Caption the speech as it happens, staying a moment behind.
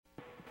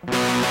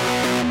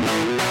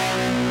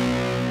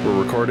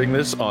We're recording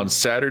this on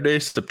Saturday,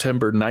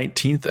 September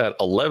 19th at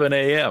 11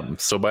 a.m.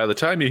 So by the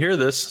time you hear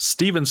this,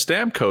 Steven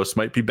Stamkos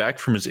might be back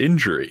from his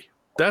injury.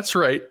 That's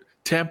right.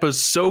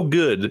 Tampa's so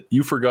good,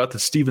 you forgot that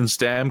Steven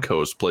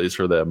Stamkos plays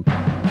for them.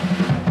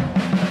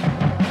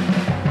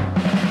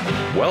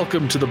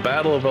 Welcome to the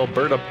Battle of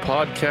Alberta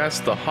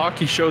podcast, the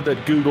hockey show that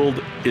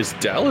Googled, is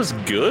Dallas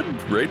good?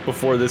 Right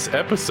before this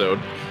episode.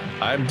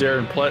 I'm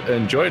Darren Plett,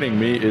 and joining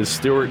me is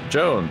Stuart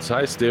Jones.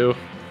 Hi, Stu.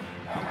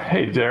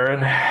 Hey,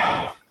 Darren.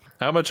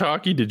 How much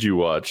hockey did you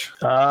watch?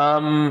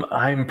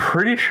 I'm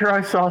pretty sure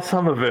I saw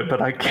some of it,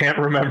 but I can't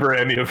remember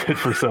any of it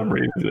for some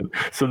reason.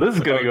 So this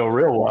is going to go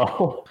real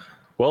well.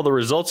 Well, the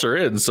results are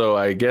in, so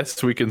I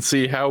guess we can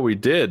see how we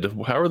did.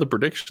 How are the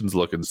predictions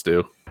looking,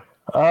 Stu?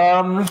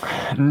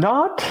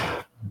 Not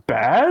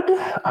bad,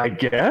 I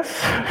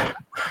guess.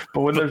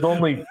 But when there's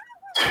only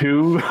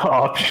two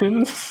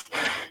options,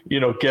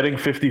 getting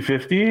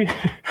 50-50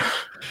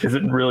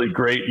 isn't really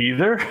great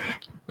either.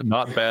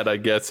 Not bad, I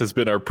guess, has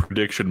been our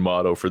prediction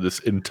motto for this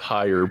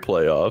entire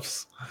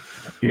playoffs.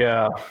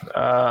 Yeah.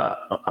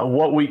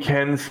 What we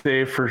can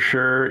say for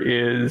sure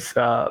is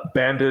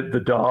Bandit the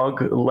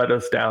dog let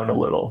us down a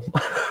little.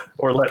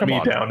 Or let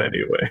me down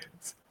anyway.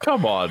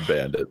 Come on,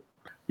 Bandit.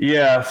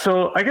 Yeah,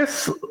 so I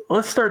guess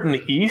let's start in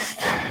the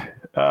East.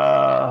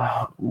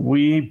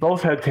 We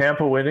both had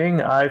Tampa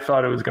winning. I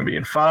thought it was going to be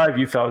in 5.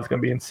 You thought it was going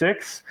to be in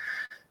 6.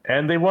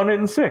 And they won it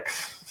in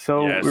 6.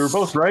 So yes. We were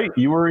both right.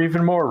 You were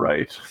even more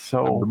right.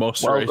 So the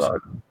most well right.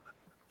 Done.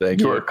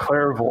 Thank you. You are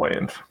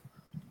clairvoyant.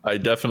 I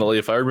definitely,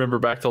 if I remember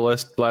back to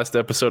last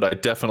episode, I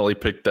definitely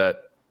picked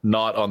that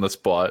not on the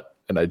spot.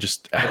 And I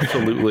just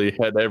absolutely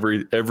had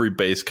every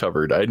base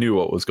covered. I knew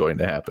what was going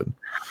to happen.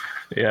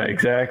 Yeah,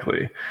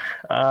 exactly.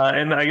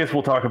 And I guess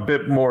we'll talk a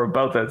bit more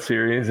about that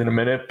series in a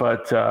minute.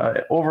 But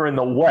over in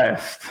the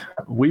West,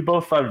 we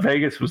both thought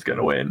Vegas was going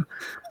to win.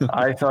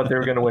 I thought they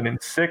were going to win in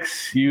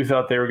 6. You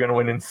thought they were going to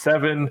win in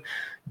 7.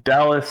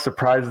 Dallas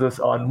surprised us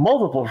on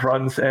multiple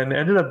fronts and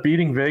ended up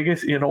beating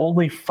Vegas in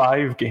only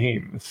 5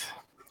 games.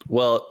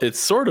 Well, it's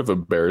sort of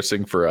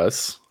embarrassing for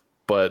us,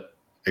 but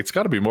it's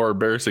got to be more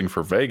embarrassing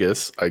for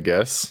Vegas, I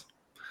guess.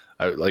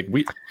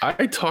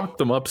 I talked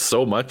them up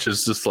so much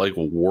as just like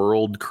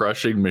world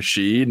crushing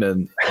machine,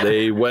 and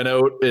they went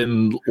out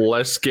in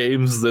less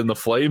games than the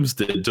Flames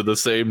did to the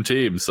same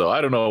team. So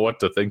I don't know what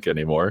to think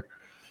anymore.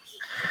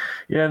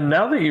 Yeah,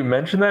 now that you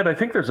mention that, I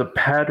think there's a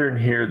pattern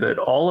here that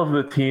all of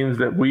the teams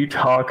that we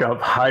talk up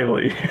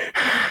highly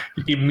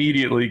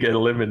immediately get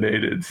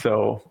eliminated.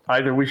 So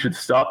either we should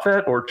stop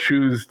that or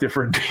choose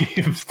different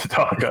teams to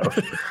talk up.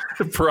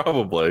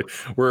 Probably.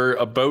 We're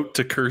about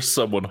to curse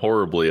someone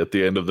horribly at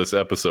the end of this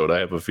episode, I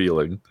have a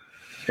feeling.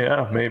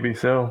 Yeah, maybe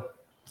so.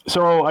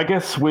 So I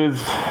guess with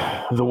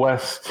the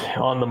West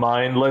on the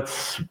mind,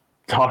 let's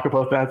talk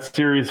about that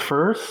series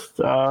first.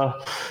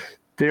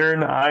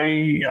 Darren,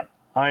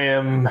 I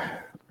am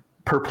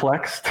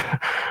perplexed.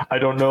 I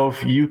don't know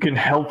if you can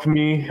help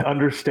me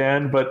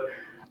understand, but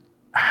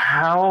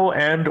how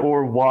and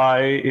or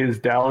why is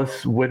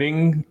Dallas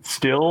winning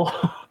still?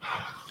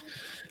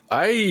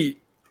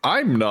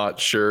 I'm not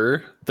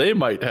sure. They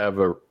might have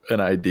an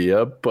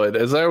idea, but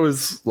as I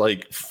was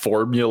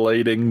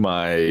formulating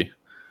my,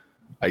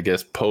 I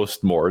guess,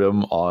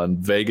 post-mortem on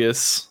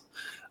Vegas,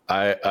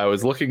 I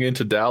was looking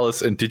into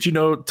Dallas, and did you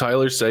know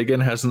Tyler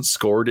Seguin hasn't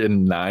scored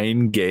in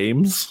 9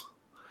 games?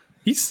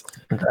 He's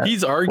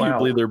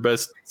arguably their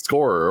best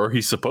scorer, or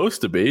he's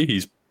supposed to be.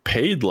 He's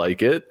paid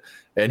like it,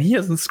 and he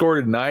hasn't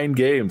scored in 9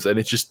 games. And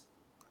it's just,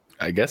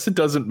 I guess it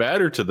doesn't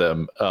matter to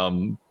them.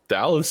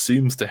 Dallas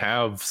seems to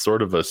have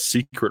sort of a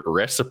secret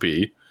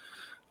recipe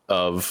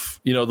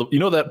of,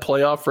 that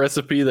playoff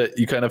recipe that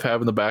you kind of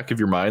have in the back of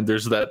your mind.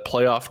 There's that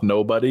playoff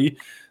nobody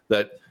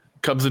that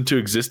comes into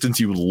existence.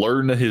 You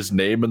learn his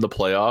name in the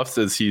playoffs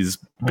as he's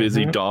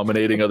busy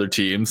dominating other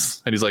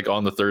teams, and he's like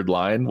on the third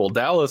line. Well,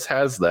 Dallas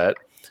has that.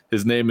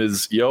 His name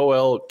is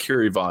Yoel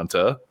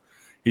Kirivanta.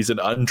 He's an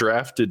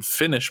undrafted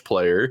Finnish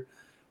player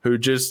who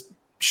just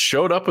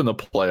showed up in the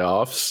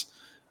playoffs.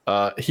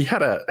 He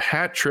had a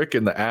hat trick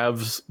in the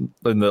Avs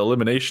in the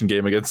elimination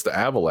game against the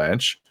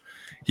Avalanche.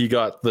 He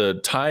got the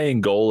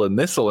tying goal in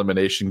this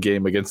elimination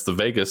game against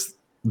against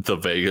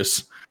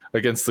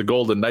the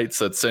Golden Knights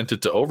that sent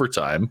it to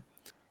overtime.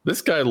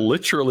 This guy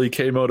literally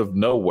came out of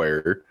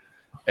nowhere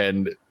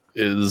and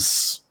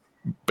is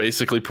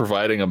basically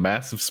providing a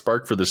massive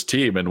spark for this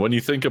team. And when you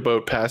think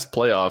about past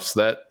playoffs,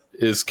 that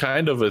is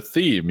kind of a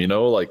theme,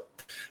 like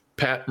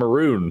Pat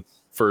Maroon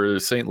for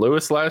St.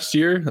 Louis last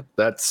year.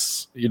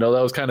 That's, that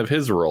was kind of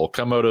his role,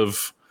 come out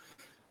of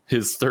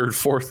his third,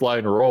 fourth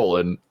line role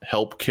and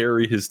help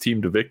carry his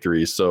team to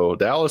victory. So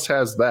Dallas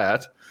has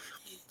that.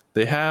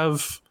 They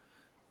have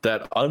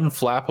that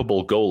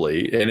unflappable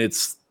goalie, and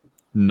it's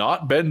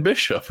not Ben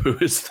Bishop, who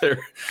is their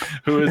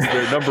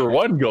number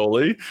one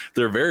goalie,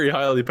 their very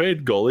highly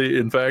paid goalie.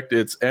 In fact,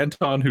 it's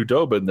Anton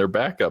Hudobin, their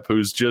backup,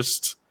 who's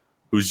just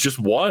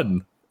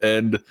won.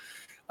 And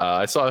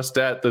I saw a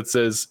stat that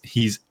says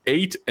he's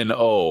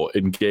 8-0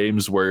 in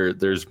games where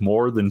there's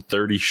more than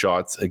 30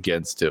 shots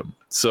against him.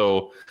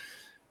 So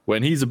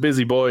when he's a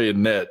busy boy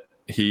in net,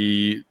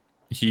 he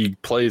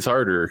plays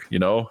harder,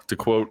 to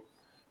quote,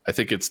 I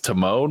think it's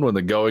Timon, when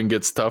the going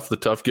gets tough, the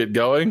tough get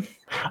going.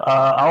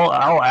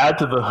 I'll add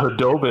to the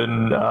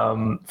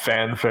Hudobin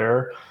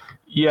fanfare.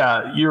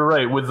 Yeah, you're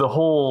right. With the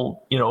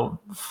whole,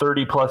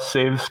 30 plus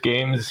saves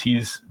games,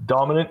 he's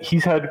dominant.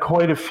 He's had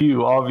quite a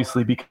few,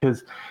 obviously,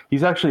 because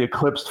he's actually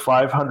eclipsed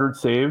 500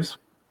 saves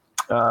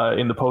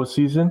in the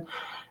postseason.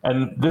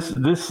 And these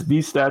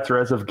stats are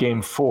as of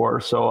game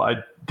 4, so I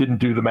didn't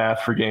do the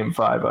math for game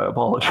 5. I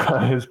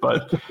apologize,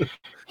 but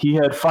he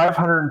had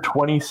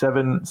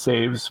 527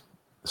 saves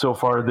so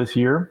far this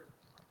year,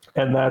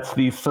 and that's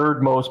the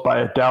third most by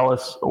a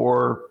Dallas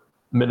or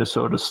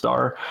Minnesota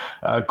Star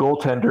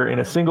goaltender in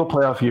a single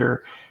playoff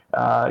year.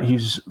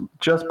 He's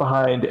just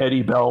behind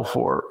Eddie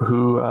Belfour,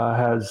 who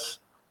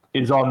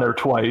is on there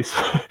twice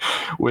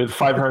with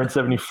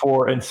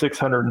 574 and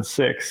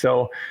 606.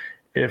 So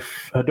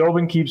if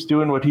Hudobin keeps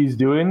doing what he's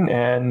doing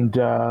and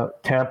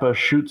Tampa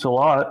shoots a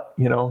lot,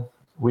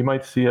 we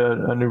might see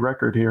a new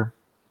record here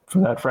for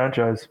that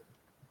franchise.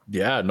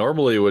 Yeah,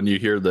 normally when you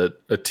hear that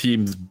a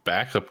team's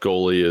backup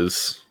goalie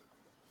is,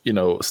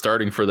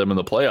 starting for them in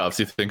the playoffs,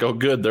 you think, oh,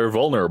 good, they're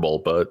vulnerable.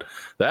 But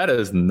that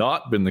has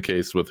not been the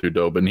case with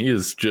Hudobin.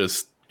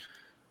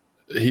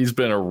 He's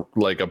been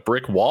a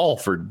brick wall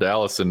for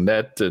Dallas and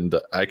net, and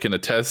I can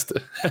attest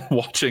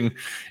watching,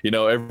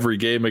 every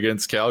game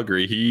against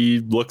Calgary, he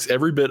looks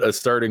every bit a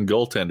starting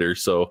goaltender.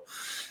 So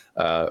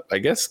I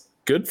guess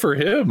good for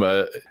him.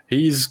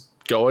 He's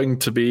going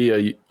to be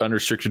a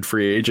unrestricted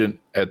free agent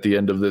at the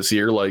end of this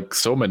year, like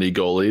so many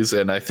goalies,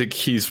 and I think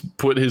he's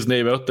put his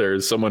name out there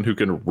as someone who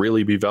can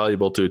really be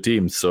valuable to a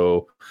team.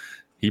 So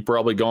he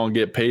probably gonna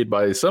get paid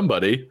by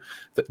somebody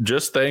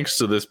just thanks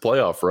to this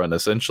playoff run,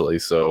 essentially.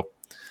 So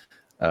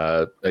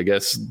I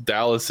guess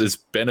Dallas is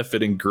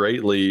benefiting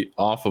greatly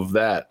off of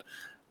that.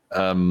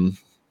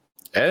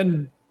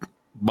 And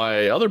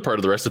my other part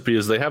of the recipe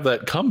is they have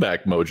that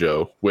comeback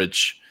mojo,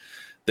 which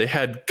they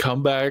had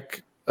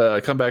comeback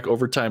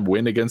overtime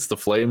win against the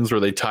Flames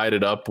where they tied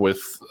it up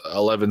with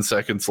 11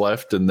 seconds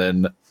left and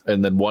then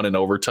won in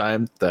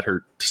overtime. That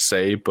hurt to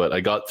say, but I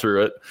got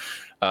through it.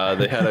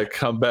 They had a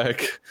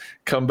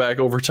comeback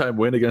overtime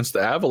win against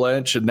the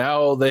Avalanche, and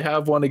now they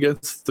have one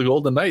against the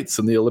Golden Knights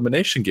in the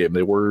elimination game.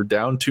 They were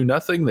down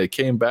 2-0. They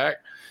came back.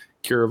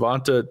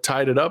 Kiravanta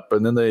tied it up,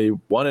 and then they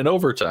won in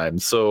overtime.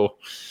 So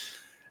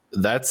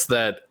that's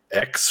that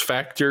X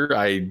factor.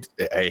 I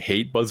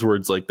hate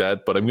buzzwords like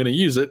that, but I'm going to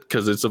use it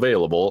because it's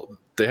available.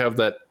 They have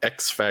that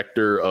X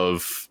factor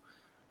of,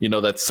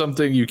 that's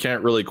something you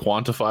can't really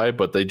quantify,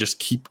 but they just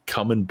keep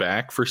coming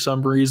back for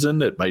some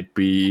reason. It might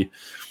be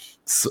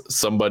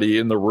somebody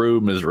in the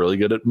room is really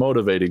good at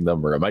motivating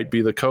them, or it might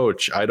be the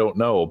coach. I don't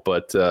know,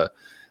 but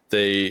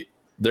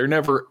they're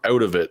never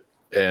out of it.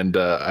 And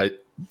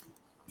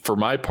for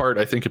my part,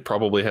 I think it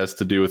probably has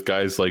to do with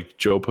guys like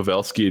Joe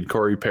Pavelski and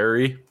Corey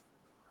Perry.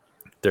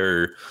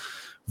 They're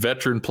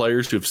veteran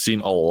players who've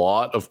seen a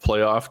lot of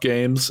playoff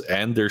games,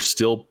 and they're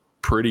still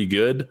pretty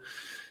good.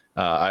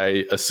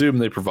 I assume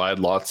they provide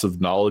lots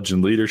of knowledge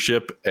and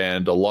leadership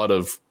and a lot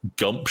of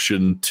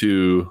gumption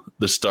to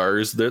the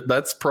Stars.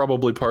 That's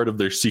probably part of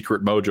their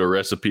secret mojo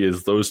recipe,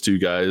 is those two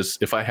guys,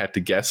 if I had to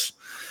guess.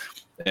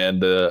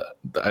 And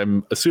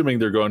I'm assuming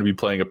they're going to be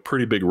playing a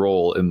pretty big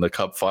role in the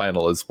Cup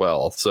final as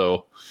well.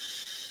 So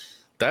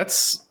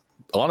that's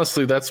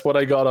what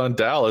I got on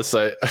Dallas.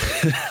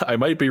 I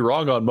might be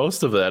wrong on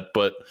most of that,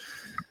 but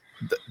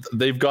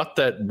they've got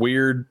that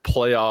weird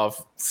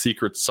playoff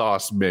secret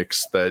sauce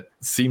mix that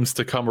seems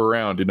to come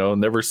around,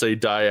 never say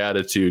die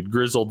attitude,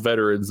 grizzled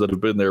veterans that have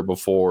been there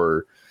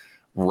before,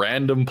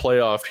 random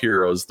playoff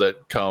heroes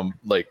that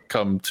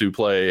come to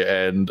play,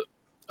 and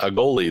a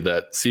goalie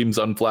that seems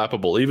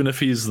unflappable. Even if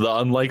he's the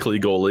unlikely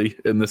goalie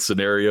in this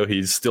scenario,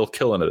 he's still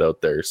killing it out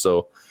there.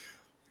 So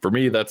for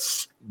me,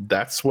 that's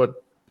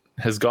what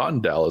has gotten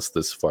Dallas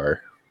this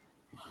far.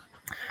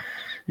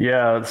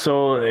 Yeah,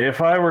 so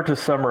if I were to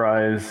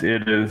summarize,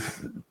 it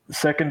is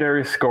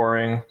secondary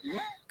scoring,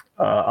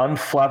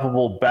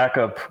 unflappable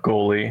backup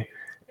goalie,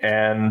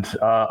 and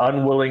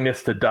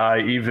unwillingness to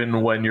die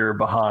even when you're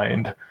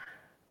behind.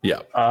 Yeah.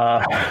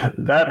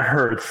 That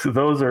hurts.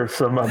 Those are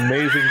some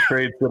amazing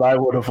traits that I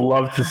would have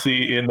loved to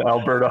see in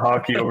Alberta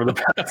hockey over the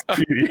past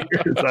few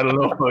years. I don't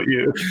know about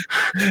you.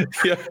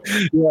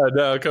 Yeah,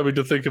 no, coming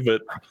to think of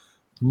it,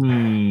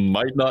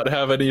 might not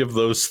have any of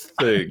those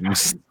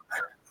things.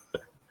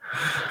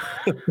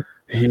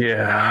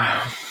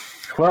 Yeah.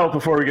 Well,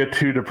 before we get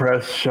too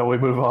depressed, shall we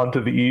move on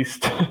to the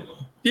East?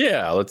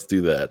 Yeah, let's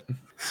do that.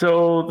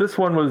 So this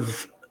one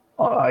was,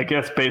 I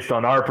guess, based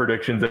on our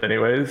predictions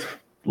anyways,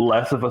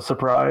 less of a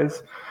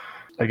surprise.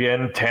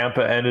 Again,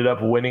 Tampa ended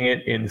up winning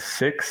it in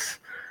 6.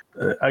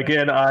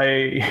 Again,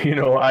 I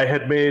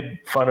had made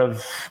fun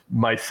of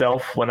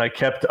myself when I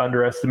kept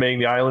underestimating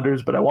the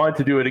Islanders, but I wanted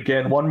to do it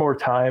again one more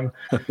time.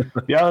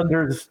 The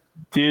Islanders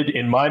did,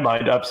 in my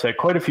mind, upset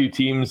quite a few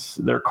teams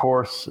their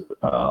course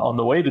on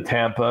the way to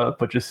Tampa,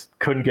 but just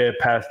couldn't get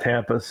past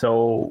Tampa.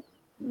 So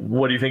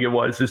what do you think it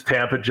was? Is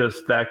Tampa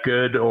just that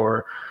good,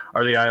 or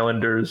are the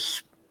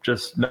Islanders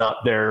just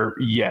not there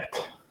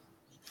yet?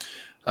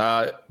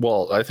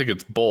 Well, I think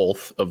it's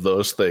both of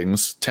those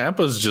things.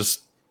 Tampa's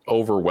just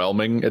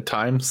overwhelming at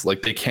times.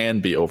 Like, they can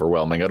be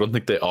overwhelming. I don't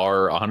think they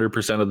are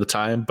 100% of the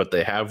time, but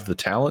they have the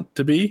talent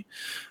to be,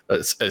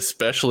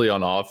 especially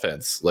on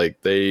offense. Like,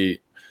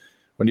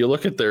 when you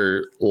look at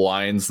their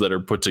lines that are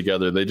put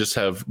together, they just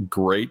have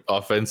great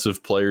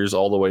offensive players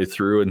all the way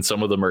through, and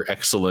some of them are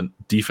excellent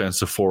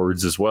defensive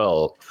forwards as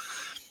well.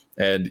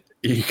 And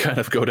you kind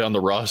of go down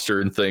the roster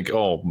and think,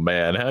 oh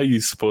man, how are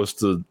you supposed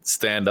to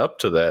stand up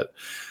to that?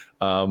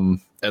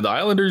 And the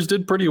Islanders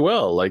did pretty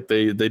well. Like,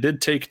 they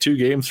did take 2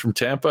 games from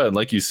Tampa, and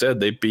like you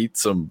said, they beat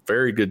some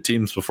very good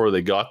teams before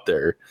they got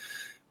there.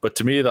 But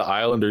to me, the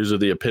Islanders are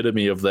the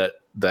epitome of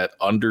that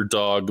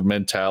underdog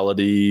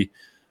mentality,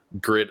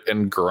 grit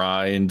and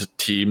grind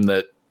team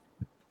that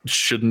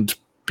shouldn't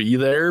be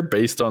there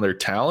based on their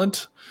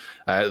talent.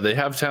 They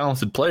have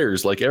talented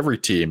players like every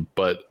team,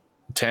 but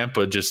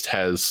Tampa just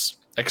has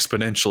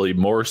exponentially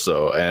more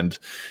so. And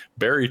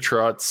Barry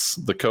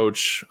Trotz, the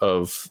coach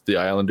of the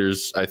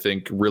Islanders, I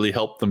think really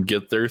helped them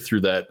get there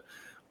through that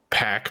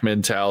pack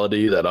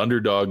mentality, that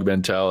underdog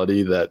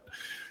mentality, that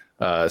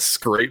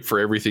scrape for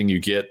everything you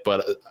get.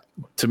 But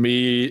to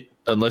me,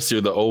 unless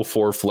you're the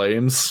 04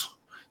 Flames,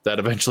 that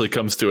eventually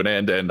comes to an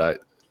end. And I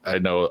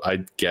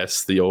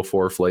guess the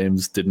 04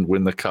 Flames didn't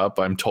win the cup.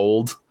 I'm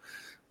told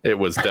it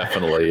was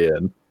definitely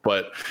in.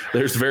 But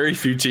there's very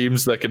few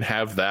teams that can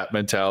have that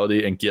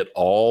mentality and get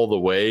all the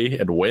way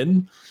and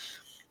win.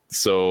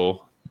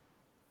 So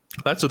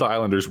that's what the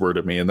Islanders were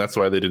to me, and that's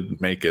why they didn't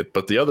make it.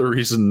 But the other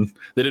reason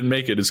they didn't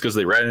make it is because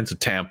they ran into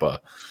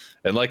Tampa.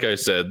 And like I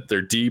said,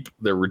 they're deep.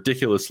 They're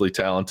ridiculously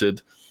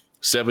talented.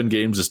 7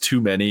 games is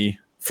too many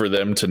for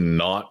them to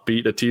not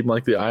beat a team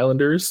like the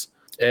Islanders.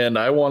 And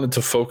I wanted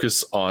to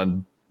focus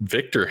on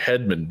Victor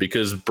Hedman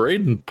because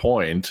Braden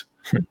Point,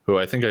 who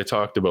I think I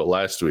talked about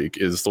last week,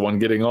 is the one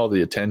getting all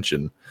the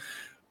attention.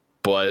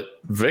 But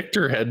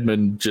Victor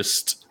Hedman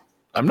just,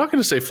 I'm not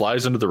going to say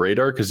flies under the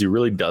radar because he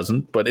really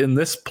doesn't. But in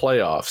this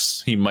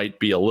playoffs, he might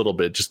be a little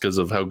bit just because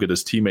of how good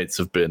his teammates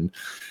have been.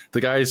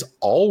 The guy's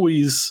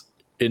always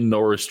in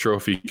Norris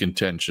Trophy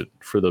contention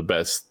for the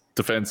best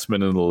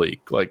defenseman in the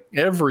league, like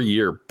every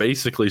year,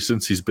 basically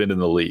since he's been in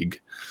the league.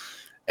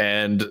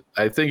 And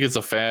I think as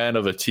a fan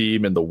of a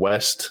team in the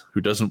West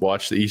who doesn't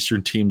watch the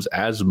Eastern teams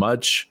as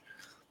much,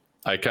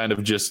 I kind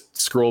of just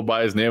scrolled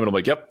by his name and I'm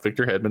like, yep,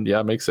 Victor Hedman.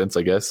 Yeah, makes sense,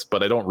 I guess.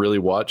 But I don't really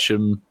watch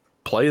him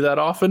play that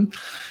often.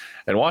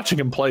 And watching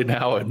him play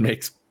now, it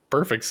makes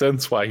perfect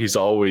sense why he's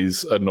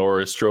always a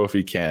Norris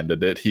Trophy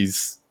candidate.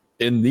 He's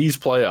in these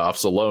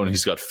playoffs alone,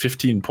 he's got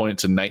 15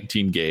 points in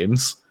 19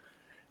 games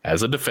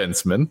as a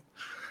defenseman.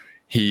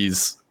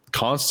 He's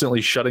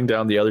constantly shutting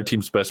down the other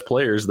team's best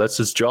players. That's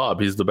his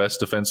job. He's the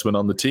best defenseman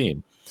on the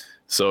team.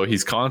 So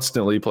he's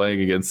constantly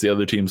playing against the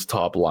other team's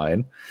top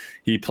line.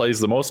 He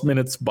plays the most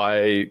minutes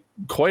by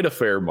quite a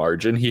fair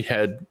margin. He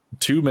had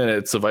 2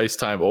 minutes of ice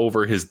time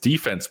over his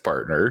defense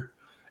partner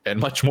and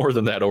much more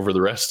than that over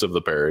the rest of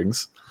the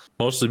pairings,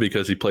 mostly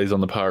because he plays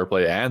on the power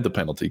play and the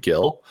penalty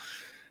kill.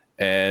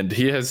 And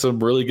he has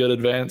some really good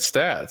advanced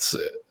stats.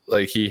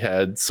 Like, he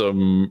had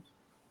some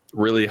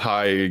really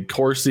high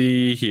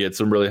Corsi. He had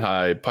some really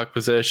high puck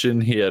possession.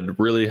 He had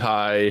really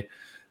high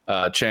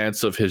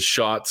chance of his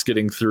shots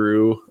getting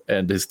through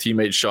and his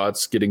teammates'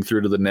 shots getting through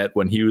to the net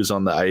when he was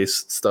on the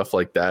ice, stuff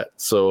like that.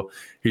 So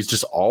he's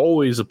just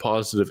always a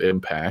positive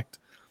impact.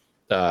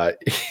 The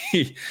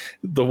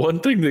one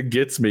thing that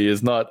gets me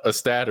is not a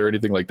stat or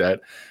anything like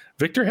that.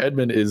 Victor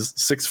Hedman is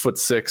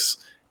 6'6"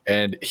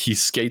 and he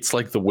skates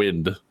like the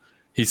wind.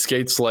 He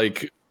skates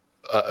like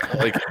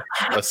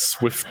a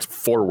swift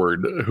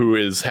forward who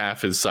is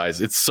half his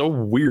size. It's so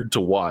weird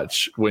to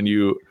watch when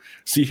you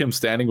see him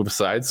standing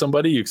beside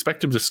somebody. You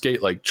expect him to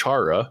skate like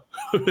Chara,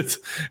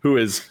 who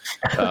is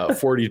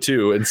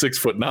 42 and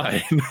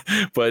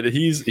 6'9", but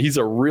he's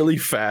a really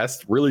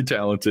fast, really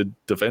talented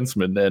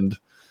defenseman, and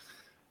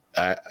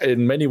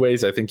in many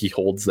ways, I think he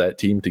holds that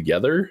team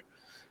together.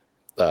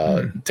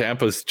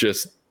 Tampa's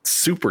just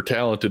super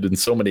talented in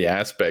so many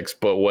aspects,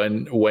 but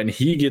when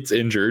he gets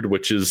injured,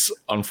 which is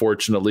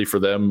unfortunately for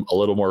them a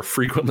little more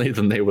frequently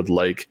than they would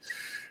like,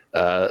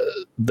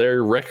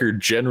 their record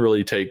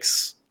generally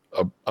takes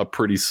a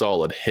pretty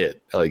solid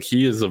hit. Like,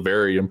 he is a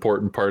very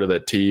important part of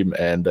that team,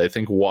 and I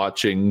think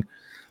watching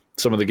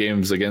some of the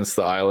games against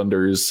the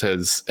Islanders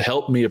has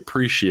helped me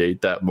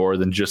appreciate that more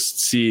than just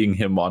seeing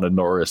him on a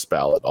Norris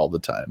ballot all the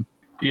time.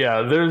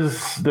 Yeah,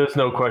 there's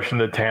no question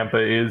that Tampa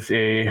is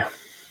a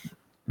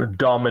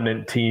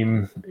dominant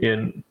team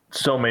in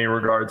so many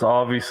regards,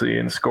 obviously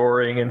in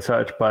scoring and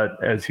such,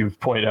 but as you've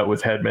pointed out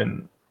with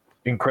Hedman,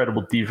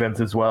 incredible defense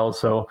as well.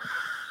 So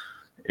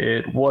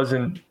it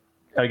wasn't,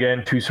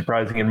 again, too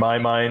surprising in my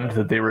mind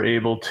that they were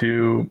able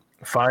to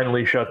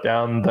finally shut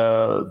down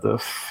the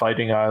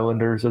Fighting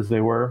Islanders as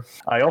they were.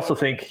 I also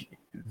think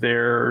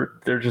they're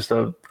just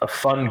a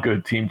fun,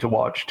 good team to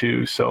watch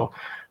too. So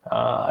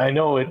I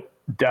know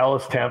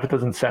Dallas Tampa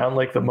doesn't sound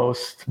like the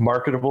most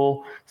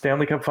marketable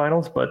Stanley Cup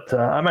Finals, but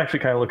I'm actually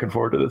kind of looking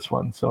forward to this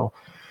one. So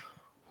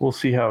we'll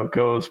see how it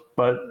goes.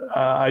 But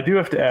I do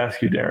have to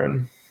ask you,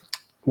 Darren,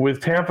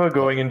 with Tampa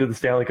going into the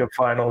Stanley Cup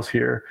Finals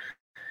here,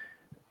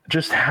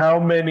 just how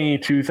many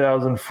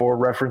 2004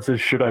 references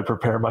should I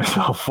prepare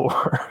myself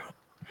for?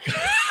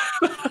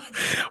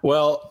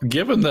 Well,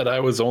 given that I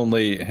was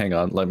only, hang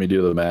on, let me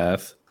do the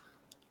math,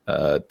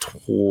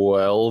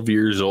 12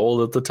 years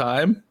old at the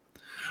time,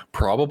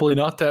 probably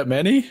not that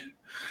many.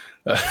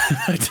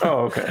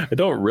 Okay. I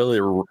don't really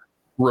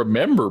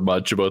remember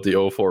much about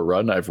the 04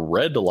 run. I've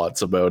read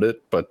lots about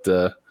it, but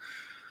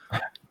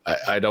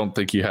I don't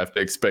think you have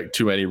to expect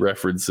too many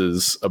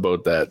references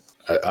about that.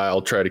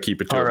 I'll try to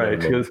keep it to all right,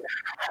 because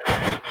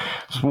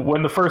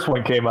when the first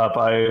one came up,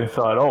 I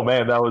thought, oh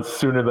man, that was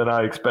sooner than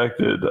I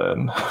expected.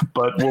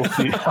 But we'll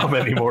see how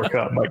many more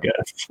come, I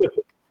guess.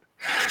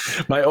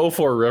 My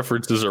 04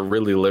 references are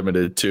really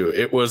limited too.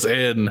 It was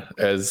in,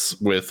 as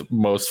with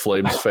most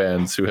Flames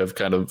fans who have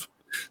kind of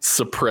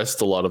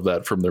suppressed a lot of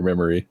that from their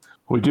memory.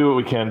 We do what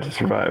we can to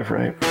survive,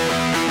 right?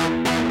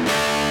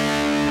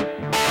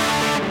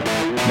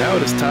 Now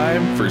it is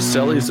time for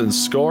Sellies and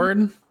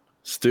Scorn.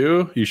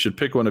 Stu, you should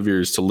pick one of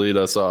yours to lead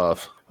us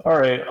off. All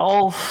right,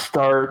 I'll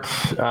start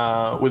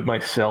with my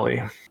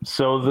Selly.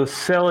 So the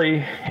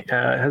Selly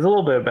has a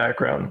little bit of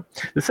background.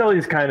 The Selly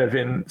is kind of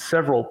in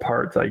several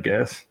parts, I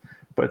guess,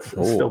 but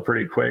still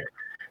pretty quick.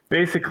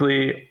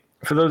 Basically,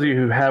 for those of you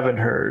who haven't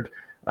heard,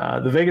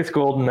 the Vegas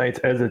Golden Knights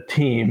as a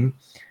team,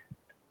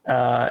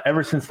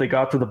 ever since they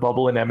got to the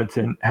bubble in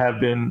Edmonton, have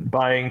been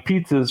buying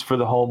pizzas for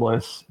the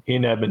homeless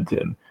in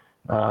Edmonton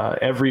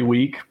every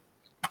week,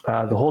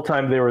 the whole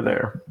time they were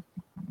there.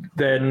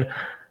 Then,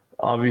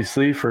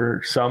 obviously,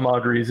 for some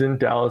odd reason,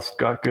 Dallas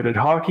got good at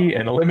hockey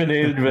and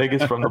eliminated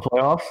Vegas from the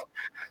playoffs.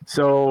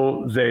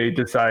 So they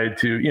decided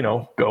to,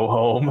 go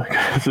home,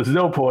 because there's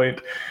no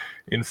point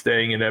in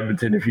staying in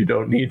Edmonton if you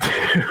don't need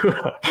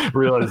to.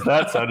 Realize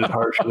that sounded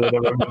harsher than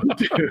I meant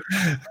to do.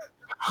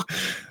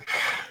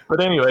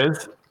 But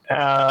anyways,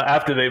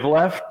 after they've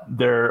left,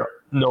 they're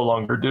no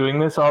longer doing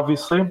this,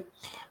 obviously.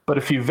 But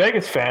a few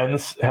Vegas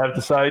fans have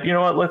decided, you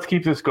know what, let's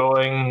keep this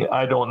going.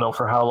 I don't know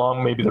for how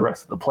long, maybe the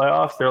rest of the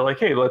playoffs. They're like,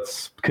 hey,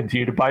 let's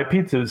continue to buy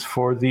pizzas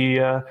for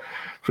the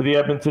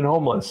Edmonton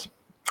homeless.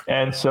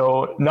 And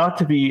so, not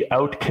to be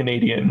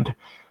out-Canadianed,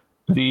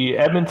 the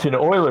Edmonton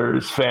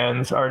Oilers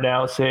fans are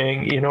now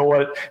saying, you know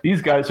what,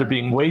 these guys are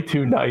being way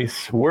too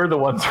nice. We're the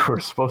ones who are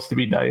supposed to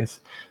be nice.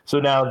 So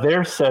now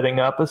they're setting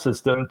up a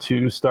system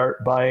to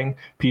start buying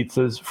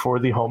pizzas for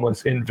the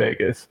homeless in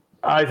Vegas.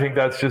 I think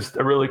that's just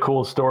a really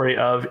cool story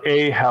of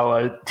how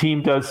a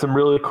team does some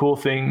really cool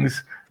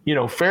things,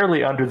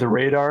 fairly under the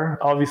radar.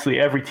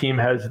 Obviously, every team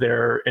has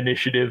their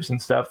initiatives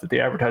and stuff that they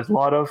advertise a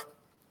lot of.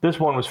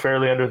 This one was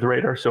fairly under the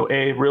radar. So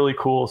really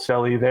cool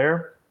Selly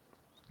there.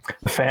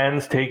 The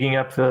fans taking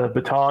up the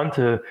baton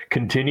to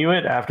continue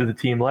it after the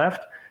team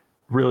left.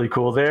 Really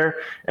cool there.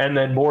 And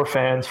then more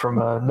fans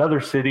from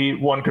another city.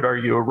 One could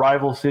argue a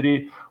rival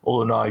city,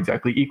 although not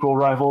exactly equal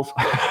rivals.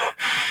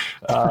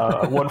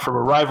 One from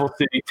a rival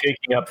city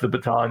taking up the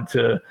baton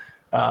to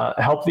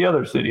help the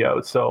other city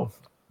out. So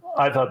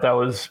I thought that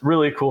was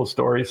really a cool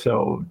story.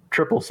 So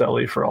triple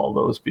Selly for all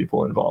those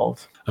people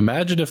involved.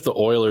 Imagine if the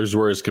Oilers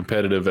were as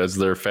competitive as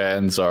their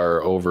fans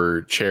are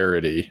over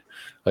charity.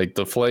 Like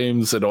the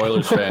Flames and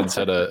Oilers fans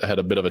had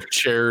a bit of a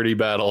charity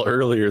battle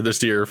earlier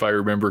this year, if I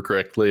remember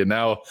correctly. And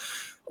now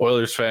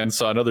Oilers fans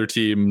saw another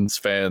team's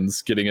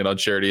fans getting in on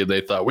charity, and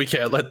they thought, we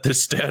can't let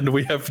this stand.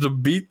 We have to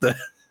beat that.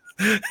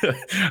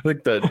 I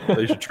think that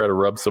they should try to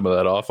rub some of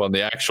that off on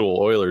the actual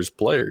Oilers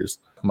players.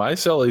 My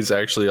Selly is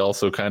actually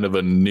also kind of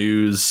a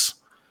news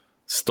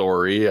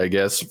story, I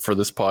guess, for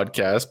this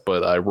podcast,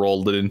 but I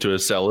rolled it into a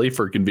Selly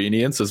for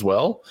convenience as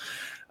well.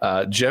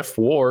 Jeff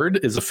Ward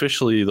is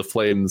officially the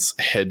Flames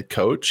head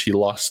coach. He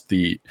lost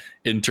the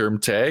interim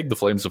tag. The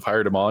Flames have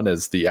hired him on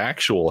as the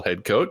actual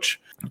head coach.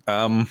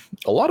 A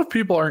lot of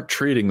people aren't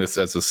treating this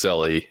as a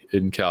Selly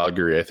in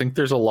Calgary. I think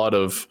there's a lot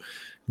of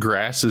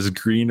grass is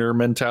greener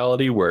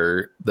mentality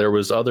where there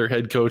was other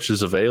head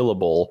coaches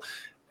available,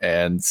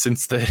 and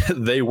since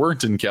they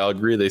weren't in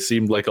Calgary, they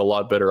seemed like a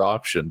lot better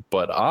option.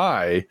 But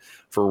I,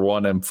 for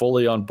one, am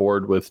fully on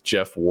board with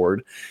Jeff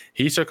Ward.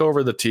 He took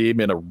over the team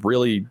in a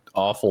really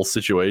awful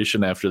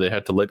situation after they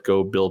had to let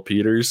go Bill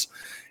Peters,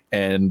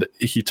 and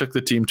he took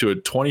the team to a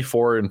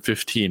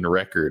 24-15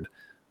 record.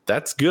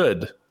 That's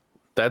good.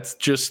 That's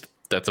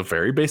a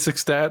very basic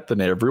stat that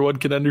everyone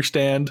can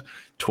understand.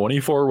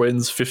 24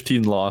 wins,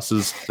 15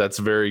 losses. That's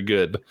very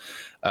good.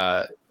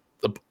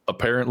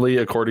 Apparently,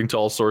 according to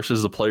all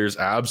sources, the players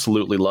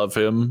absolutely love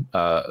him.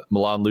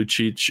 Milan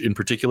Lucic, in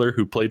particular,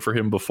 who played for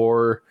him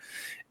before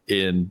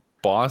in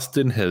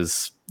Boston,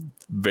 has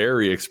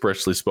very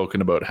expressly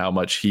spoken about how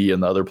much he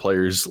and the other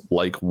players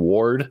like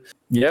Ward.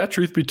 Yeah,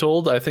 truth be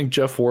told, I think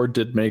Jeff Ward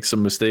did make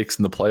some mistakes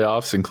in the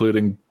playoffs,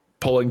 including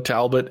pulling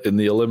Talbot in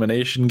the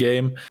elimination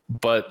game.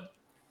 But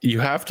you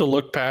have to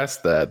look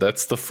past that.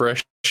 That's the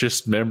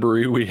freshest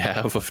memory we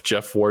have of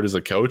Jeff Ward as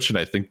a coach, and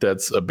I think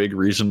that's a big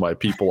reason why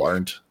people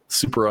aren't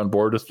super on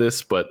board with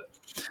this. But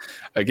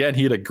again,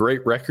 he had a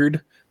great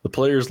record. The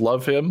players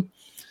love him.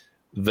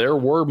 there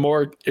were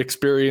more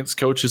experienced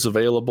coaches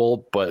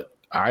available, but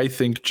I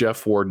think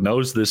Jeff Ward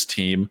knows this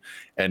team,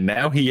 and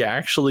now he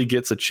actually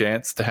gets a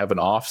chance to have an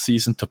off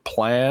season to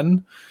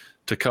plan,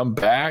 to come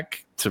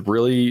back, to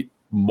really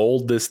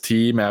mold this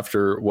team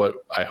after what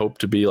I hope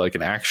to be like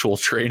an actual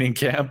training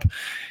camp.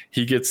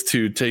 He gets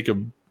to take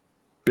a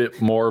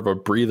bit more of a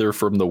breather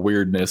from the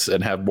weirdness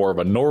and have more of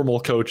a normal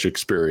coach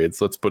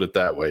experience. Let's put it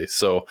that way.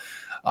 So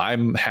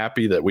I'm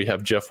happy that we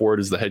have Jeff Ward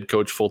as the head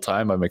coach full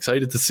time. I'm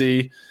excited to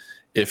see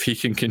if he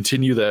can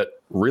continue that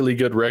really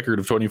good record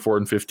of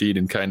 24-15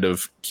 and kind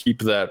of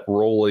keep that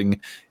rolling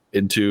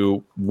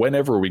into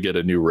whenever we get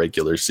a new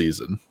regular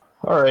season.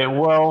 All right.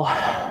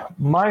 Well,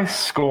 my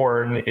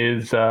scorn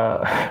is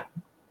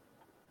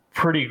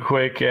pretty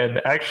quick,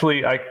 and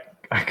actually I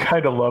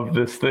kind of love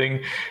this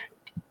thing,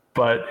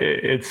 but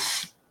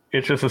it's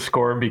just a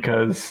scorn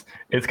because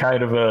it's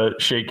kind of a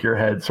shake your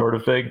head sort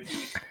of thing.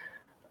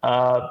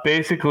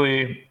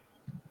 Basically,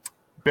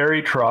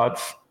 Barry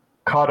Trotz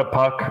caught a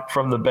puck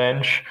from the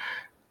bench,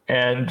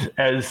 and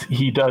as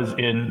he does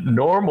in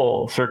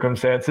normal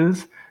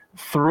circumstances,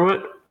 threw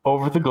it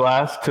over the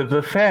glass to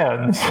the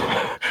fans.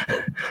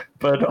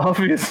 But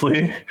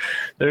obviously,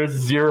 there's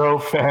zero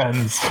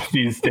fans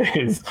these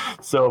days.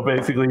 So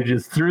basically, he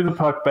just threw the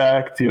puck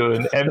back to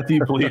an empty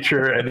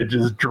bleacher, and it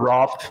just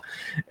dropped,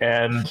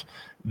 and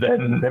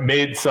then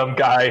made some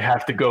guy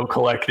have to go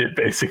collect it,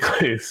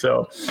 basically.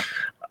 So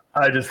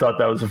I just thought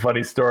that was a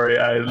funny story.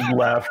 I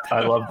laughed.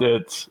 I loved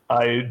it.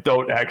 I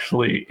don't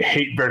actually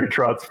hate Barry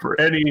Trotz for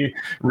any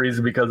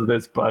reason because of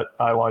this, but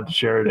I wanted to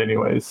share it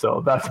anyway.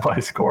 So that's my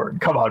score.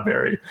 Come on,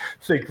 Barry.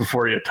 Think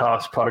before you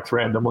toss pucks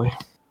randomly.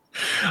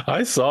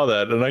 I saw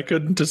that, and I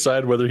couldn't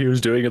decide whether he was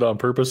doing it on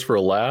purpose for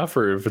a laugh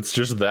or if it's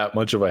just that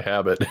much of a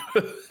habit.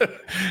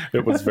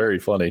 It was very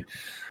funny.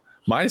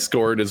 My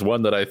scorn is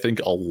one that I think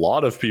a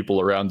lot of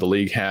people around the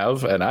league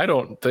have, and I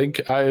don't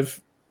think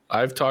I've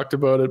talked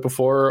about it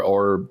before,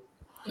 or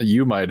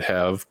you might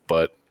have,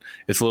 but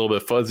it's a little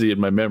bit fuzzy in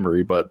my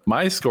memory. But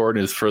my scorn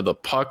is for the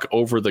puck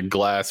over the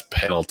glass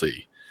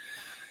penalty.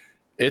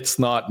 It's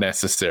not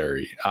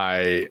necessary.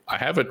 I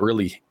haven't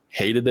really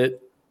hated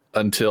it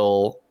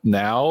until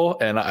now,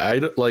 and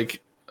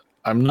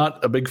I'm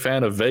not a big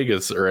fan of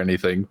Vegas or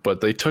anything,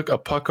 but they took a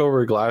puck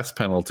over glass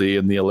penalty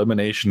in the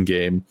elimination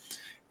game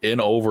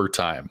in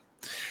overtime.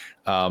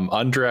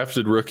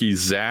 Undrafted rookie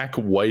Zach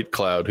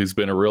Whitecloud, who's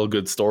been a real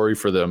good story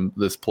for them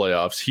this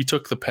playoffs, he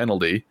took the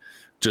penalty.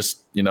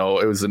 Just, it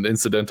was an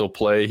incidental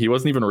play. He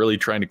wasn't even really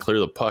trying to clear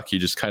the puck. He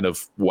just kind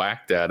of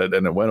whacked at it,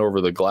 and it went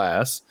over the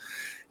glass.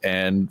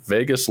 And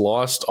Vegas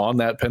lost on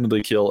that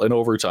penalty kill in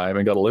overtime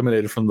and got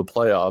eliminated from the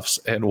playoffs.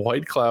 And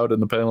Whitecloud in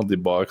the penalty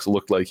box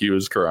looked like he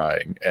was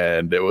crying.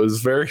 And it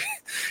was very,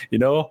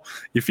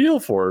 you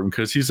feel for him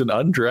because he's an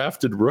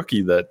undrafted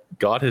rookie that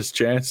got his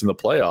chance in the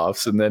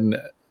playoffs. And then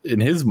in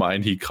his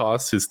mind, he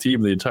cost his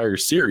team the entire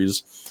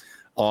series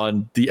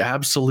on the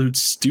absolute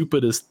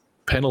stupidest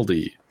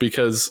penalty,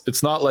 because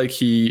it's not like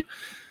he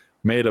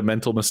made a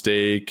mental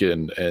mistake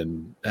and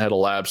had a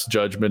lapse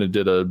judgment and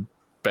did a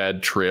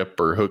bad trip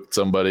or hooked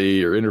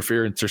somebody or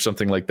interference or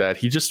something like that.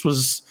 He just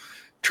was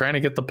trying to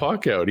get the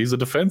puck out. He's a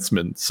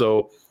defenseman.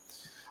 So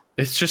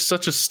it's just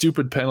such a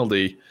stupid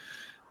penalty.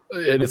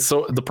 And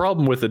the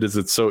problem with it is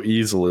it's so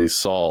easily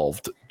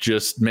solved.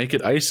 Just make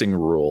it icing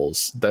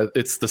rules. That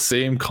it's the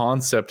same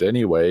concept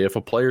anyway. If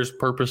a player's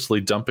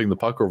purposely dumping the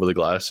puck over the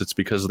glass, it's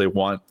because they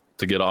want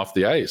to get off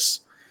the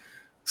ice.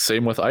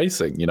 Same with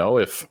icing.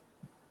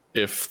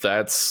 If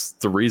that's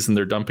the reason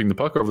they're dumping the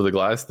puck over the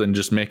glass, then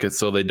just make it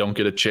so they don't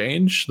get a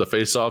change. The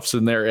face-off's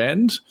in their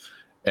end,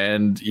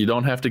 and you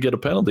don't have to get a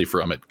penalty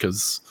from it.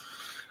 Because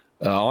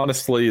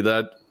honestly,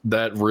 that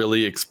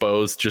really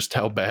exposed just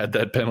how bad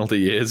that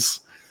penalty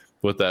is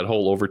with that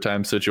whole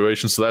overtime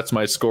situation. So that's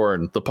my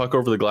scorn. The puck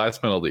over the glass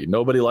penalty.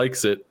 Nobody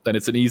likes it, and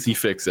it's an easy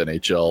fix,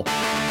 NHL.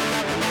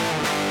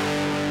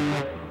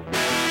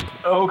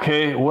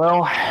 Okay,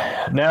 well,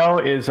 now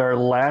is our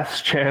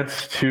last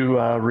chance to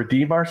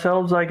redeem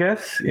ourselves, I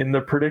guess, in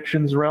the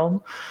predictions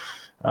realm.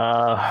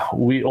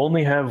 We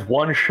only have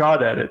one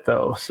shot at it,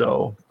 though,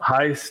 so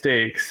high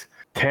stakes.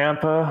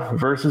 Tampa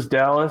versus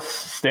Dallas,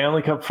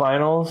 Stanley Cup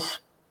Finals.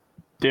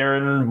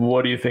 Darren,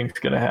 what do you think is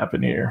going to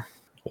happen here?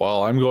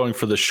 Well, I'm going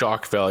for the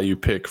shock value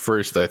pick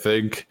first, I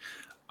think.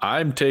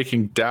 I'm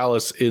taking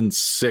Dallas in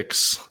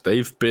 6.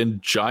 They've been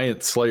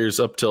giant slayers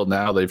up till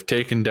now. They've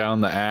taken down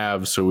the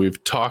Avs, who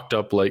we've talked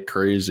up like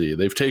crazy.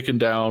 They've taken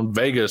down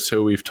Vegas,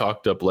 who we've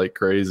talked up like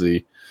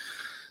crazy.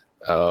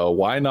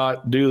 Why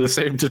not do the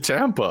same to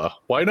Tampa?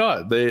 Why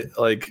not?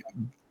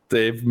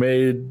 They've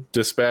made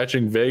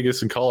dispatching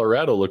Vegas and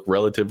Colorado look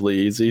relatively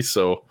easy.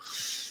 So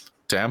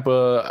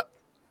Tampa,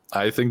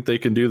 I think they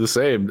can do the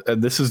same.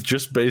 And this is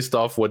just based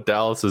off what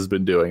Dallas has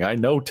been doing. I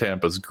know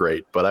Tampa's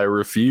great, but I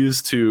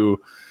refuse to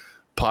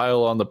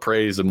pile on the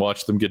praise and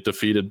watch them get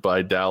defeated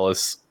by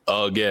Dallas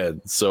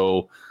again.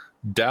 So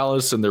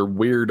Dallas and their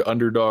weird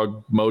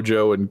underdog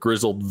mojo and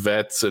grizzled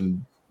vets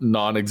and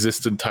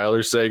non-existent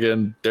Tyler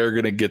Seguin, they're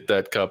going to get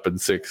that cup in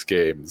 6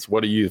 games.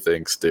 What do you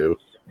think, Stu?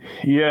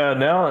 Yeah,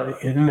 now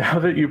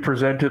that you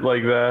present it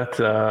like that,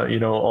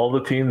 all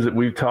the teams that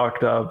we've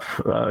talked up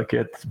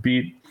gets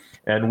beat,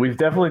 and we've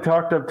definitely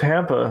talked up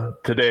Tampa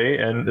today,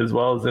 and as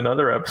well as in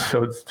other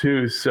episodes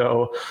too.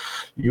 So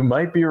you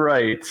might be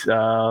right.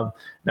 Now,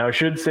 I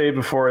should say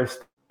before I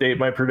state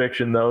my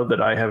prediction, though,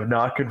 that I have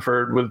not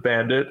conferred with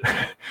Bandit.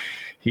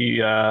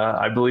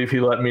 I believe he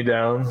let me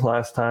down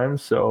last time,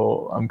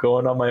 so I'm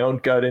going on my own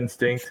gut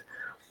instinct.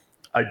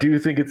 I do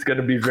think it's going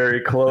to be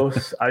very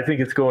close. I think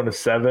it's going to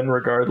 7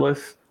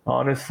 regardless,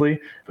 honestly.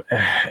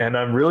 And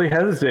I'm really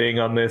hesitating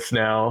on this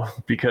now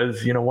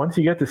because, once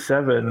you get to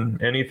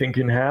 7, anything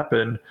can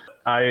happen.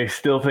 I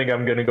still think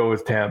I'm going to go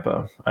with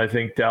Tampa. I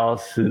think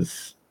Dallas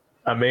is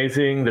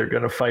amazing. They're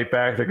going to fight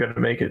back. They're going to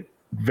make it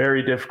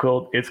very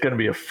difficult. It's going to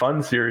be a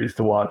fun series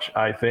to watch,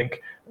 I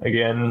think.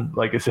 Again,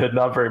 like I said,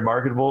 not very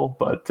marketable,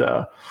 but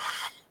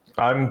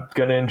I'm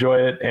going to enjoy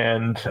it,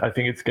 and I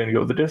think it's going to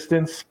go the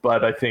distance,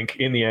 but I think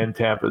in the end,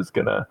 Tampa's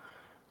going to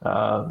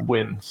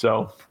win.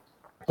 So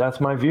that's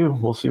my view.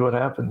 We'll see what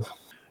happens.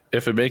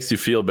 If it makes you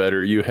feel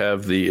better, you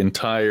have the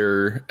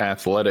entire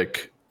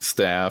Athletic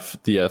staff,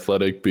 the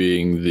Athletic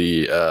being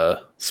the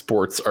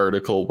sports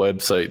article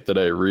website that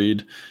I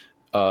read.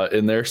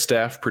 In their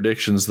staff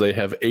predictions, they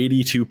have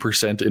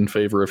 82% in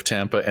favor of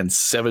Tampa and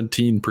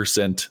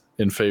 17%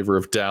 in favor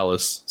of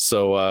Dallas.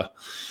 So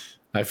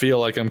I feel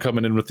like I'm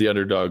coming in with the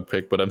underdog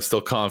pick, but I'm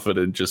still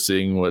confident just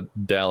seeing what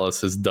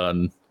Dallas has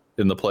done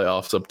in the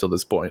playoffs up to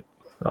this point.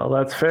 Well,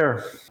 that's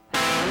fair.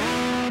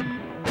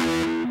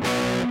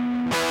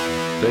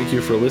 Thank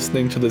you for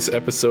listening to this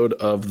episode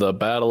of the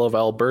Battle of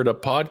Alberta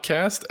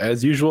podcast.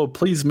 As usual,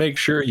 please make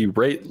sure you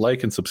rate,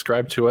 like, and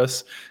subscribe to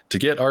us. To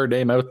get our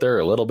name out there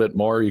a little bit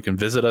more, you can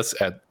visit us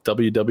at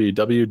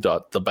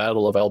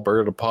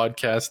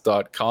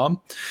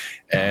www.thebattleofalbertapodcast.com.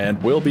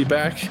 And we'll be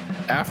back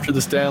after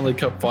the Stanley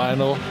Cup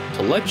final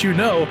to let you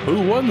know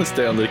who won the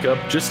Stanley Cup,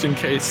 just in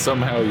case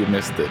somehow you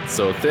missed it.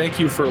 So thank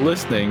you for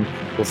listening.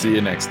 We'll see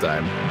you next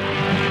time.